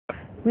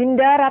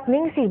Winda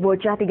Ratningsih,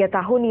 bocah 3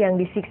 tahun yang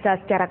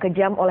disiksa secara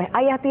kejam oleh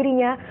ayah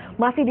tirinya,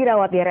 masih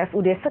dirawat di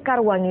RSUD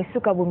Sekarwangi,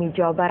 Sukabumi,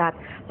 Jawa Barat.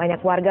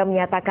 Banyak warga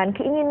menyatakan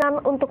keinginan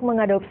untuk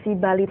mengadopsi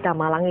balita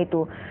malang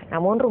itu.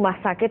 Namun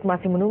rumah sakit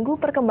masih menunggu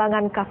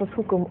perkembangan kasus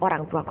hukum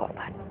orang tua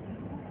korban.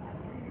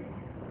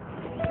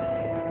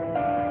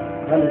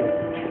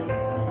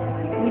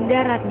 Winda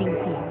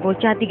Ratningsih,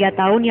 bocah 3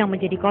 tahun yang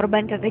menjadi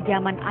korban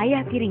kekejaman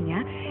ayah tirinya,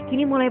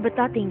 kini mulai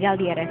betah tinggal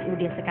di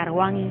RSUD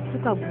Sekarwangi,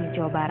 Sukabumi,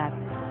 Jawa Barat.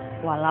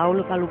 Walau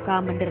luka-luka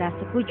mendera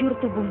sekujur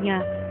tubuhnya,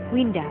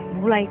 Winda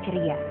mulai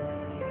ceria.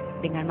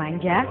 Dengan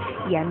manja,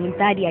 ia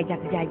minta diajak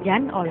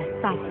jajan oleh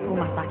staf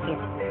rumah sakit.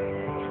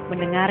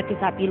 Mendengar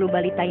kisah pilu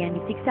balita yang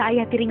disiksa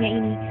ayah tirinya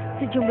ini,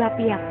 sejumlah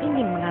pihak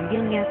ingin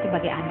mengambilnya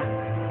sebagai anak.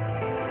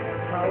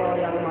 Kalau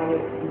yang mau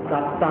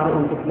daftar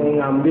untuk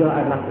mengambil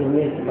anak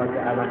ini sebagai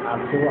anak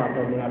asuh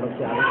atau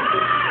mengadopsi anak,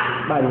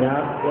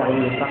 banyak yang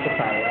minta ke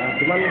saya.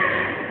 Cuman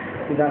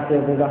tidak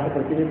semudah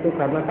seperti itu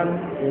karena kan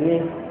ini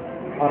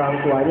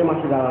orang tuanya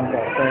masih dalam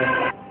proses.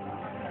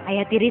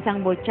 Ayah tiri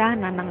sang bocah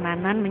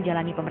Nanang-Nanan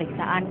menjalani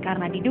pemeriksaan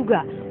karena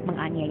diduga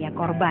menganiaya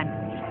korban.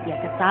 Ia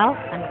kesal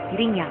anak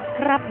tirinya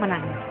kerap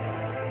menangis.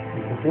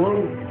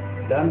 Dipukul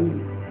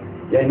dan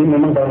ya ini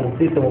memang barang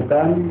bukti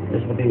temukan ya,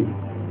 seperti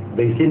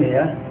bensin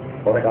ya,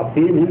 korek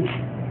api ini,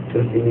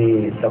 terus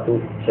ini satu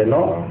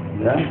sendok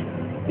ya,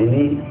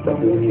 ini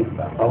satu ini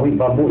awi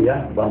bambu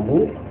ya,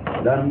 bambu,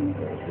 dan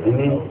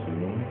ini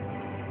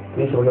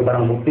sebagai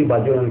barang bukti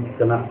baju yang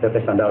kena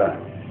tetesan darah.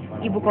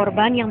 Ibu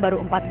korban yang baru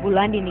 4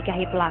 bulan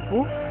dinikahi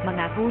pelaku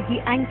mengaku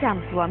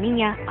diancam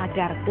suaminya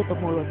agar tutup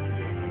mulut.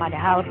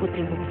 Padahal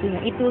putri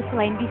bungsunya itu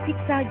selain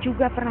disiksa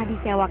juga pernah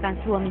disewakan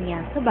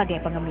suaminya sebagai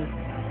pengemis.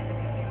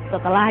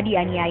 Setelah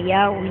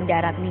dianiaya,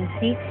 Winda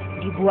Ratningsih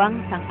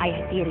dibuang sang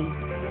ayah tiri.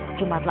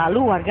 Jumat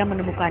lalu warga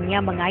menemukannya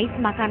mengais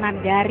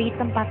makanan dari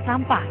tempat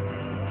sampah.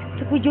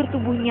 Sekujur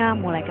tubuhnya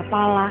mulai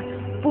kepala,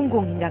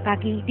 punggung hingga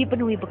kaki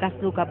dipenuhi bekas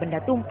luka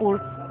benda tumpul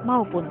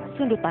maupun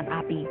sundutan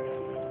api.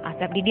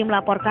 Asep Didi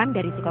melaporkan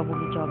dari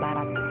Sukabumi, Jawa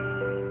Barat.